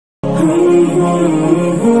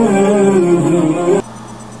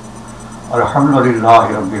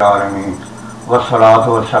Alhamdulillahi Rabbil Alameen. Wassalatu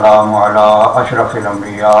wassalamu ala ashrafil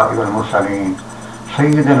anbiya wal mursaleen.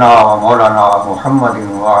 Sayyidina wa Maulana Muhammadin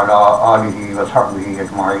wa ala alihi wa sahbihi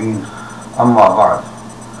ajma'in. Amma ba'd.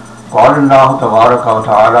 قال الله تبارك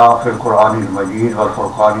وتعالى في القرآن المجيد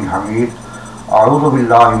والفرقان الحميد أعوذ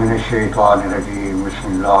بالله من الشيطان الرجيم بسم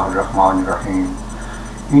الله الرحمن الرحيم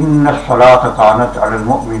إن الصلاة كانت على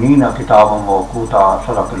المؤمنين كتابا موقوتا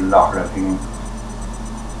صدق الله العظيم.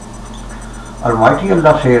 Almighty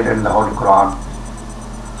Allah said in the Holy Quran,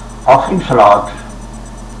 offering Salat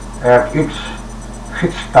at its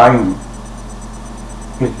fixed time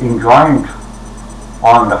is enjoined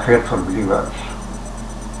on the faithful believers.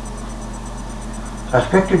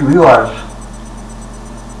 Respected viewers,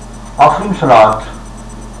 offering Salat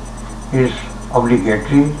is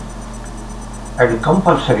obligatory and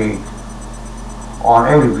compulsory on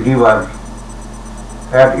every believer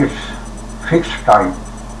at its fixed time,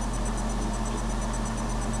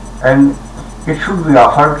 and it should be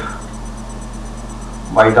offered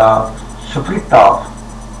by the sprit of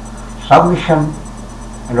submission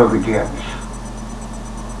and obedience.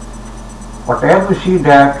 But as we see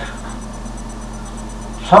that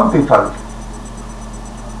some people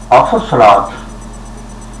offer Salat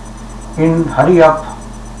in hurry up,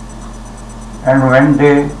 and when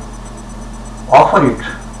they offer it,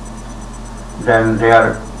 then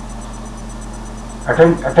their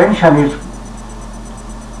attention is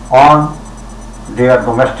on their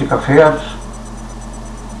domestic affairs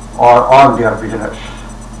or on their business,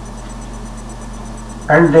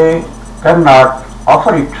 and they cannot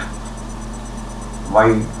offer it by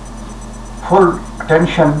full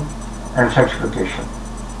attention and sanctification.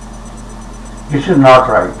 This is not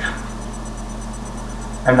right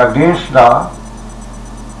and against the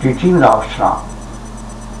teachings of Islam.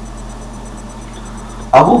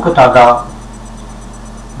 Abu Qatada,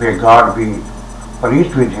 may God be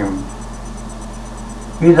pleased with him,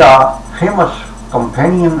 is a famous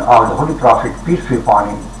companion of the Holy Prophet, peace be upon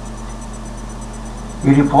him.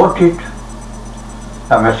 He reported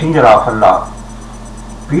the Messenger of Allah,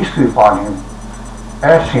 peace be upon him,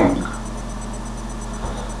 as saying,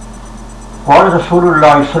 قال رسول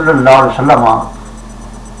الله صلى الله عليه وسلم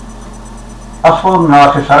أسوأ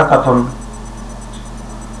الناس سرقة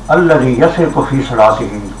الذي يسرق في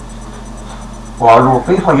صلاته. قالوا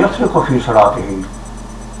كيف يسرق في صلاته؟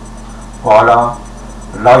 قال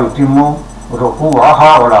لا يتم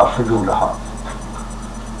ركوعها ولا سجودها.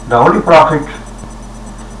 The Holy Prophet,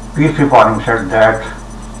 peace be upon him, said that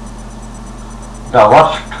the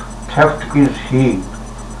worst theft is he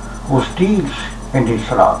who steals in his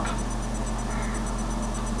Salat.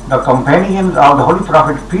 The companions of the Holy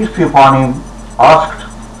Prophet, peace be upon him, asked,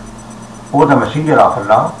 O the Messenger of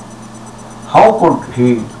Allah, how could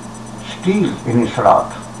he steal in his Salat?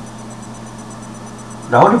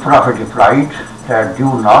 The Holy Prophet replied that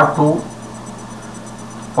due not to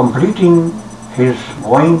completing his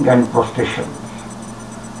bowing and prostration.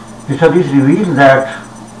 This hadith reveals that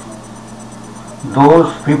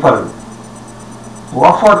those people who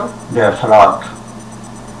offer their Salat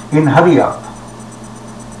in hurry up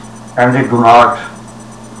and they do not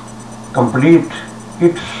complete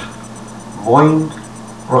its bowing,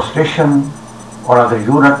 prostration or other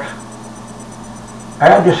unit,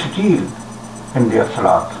 and they steal in their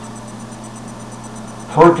Salat.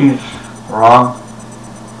 So it is wrong,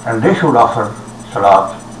 and they should offer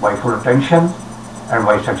Salat by full attention and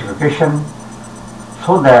by sanctification,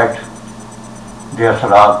 so that their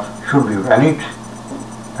Salat should be valid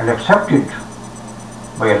and accepted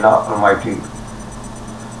by Allah Almighty.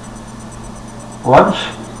 Once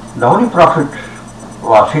the Holy Prophet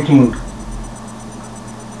was sitting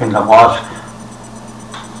in the mosque.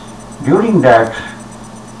 During that,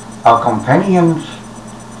 our companions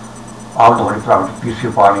of the Holy Prophet, peace be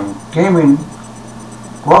upon him, came in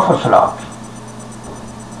to offer Salat.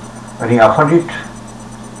 When he offered it,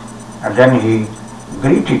 and then he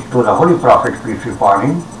greeted to the Holy Prophet, peace be upon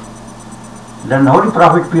him. Then the Holy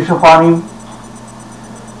Prophet, peace be upon him,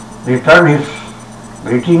 returned his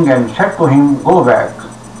greeting and said to him, go back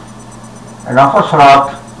and offer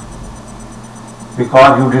Salat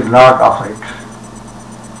because you did not offer it.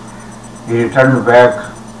 He returned back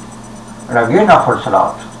and again offered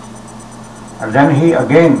Salat. And then he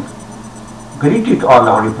again greeted on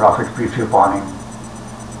the Holy Prophet, peace be upon him.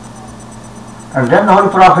 And then the Holy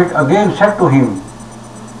Prophet again said to him,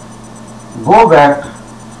 go back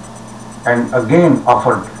and again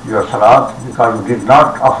offered your Salat because you did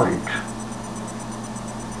not offer it.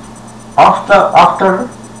 After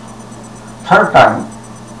third time,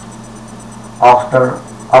 after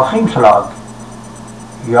offering Salat,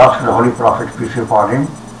 he asked the Holy Prophet, peace be upon him,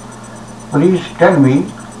 please tell me,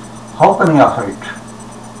 how can I offer it?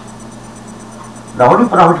 The Holy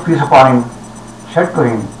Prophet, peace upon him, said to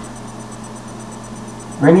him,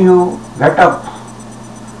 when you get up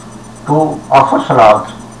to offer Salat,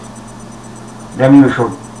 then you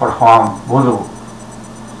should perform wudu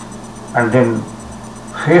and then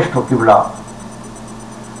face to Qibla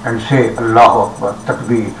and say Allahu Akbar,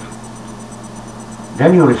 Takbir.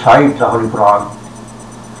 Then you recite the Holy Quran,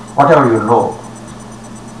 whatever you know,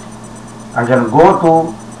 and then go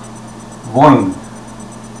to bowing,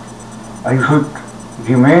 and you should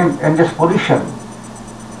remain in this position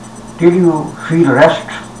till you feel rest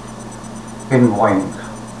in bowing.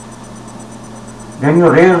 Then you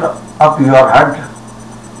raise up your head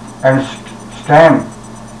and stand,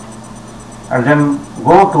 and then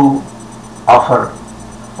go to offer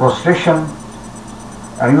prostration,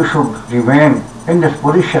 and you should remain in this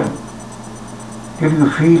position till you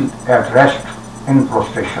feel at rest in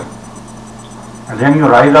prostration. And then you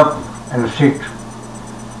rise up and sit,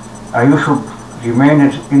 and you should remain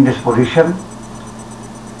in this position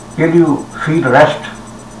till you feel rest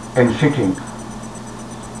in sitting.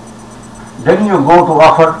 Then you go to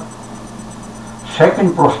offer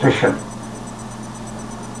second prostration,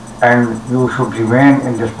 and you should remain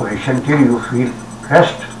in this position till you feel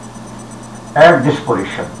rest at this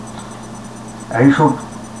position. And you should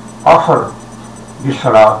offer this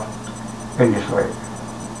Salat in this way.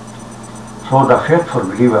 So the faithful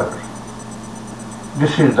believer,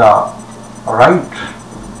 this is the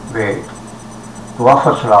right way to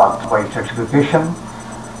offer Salat, by sanctification,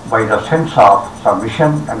 by the sense of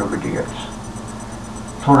submission and obedience,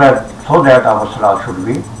 so that our Salat should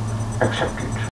be accepted.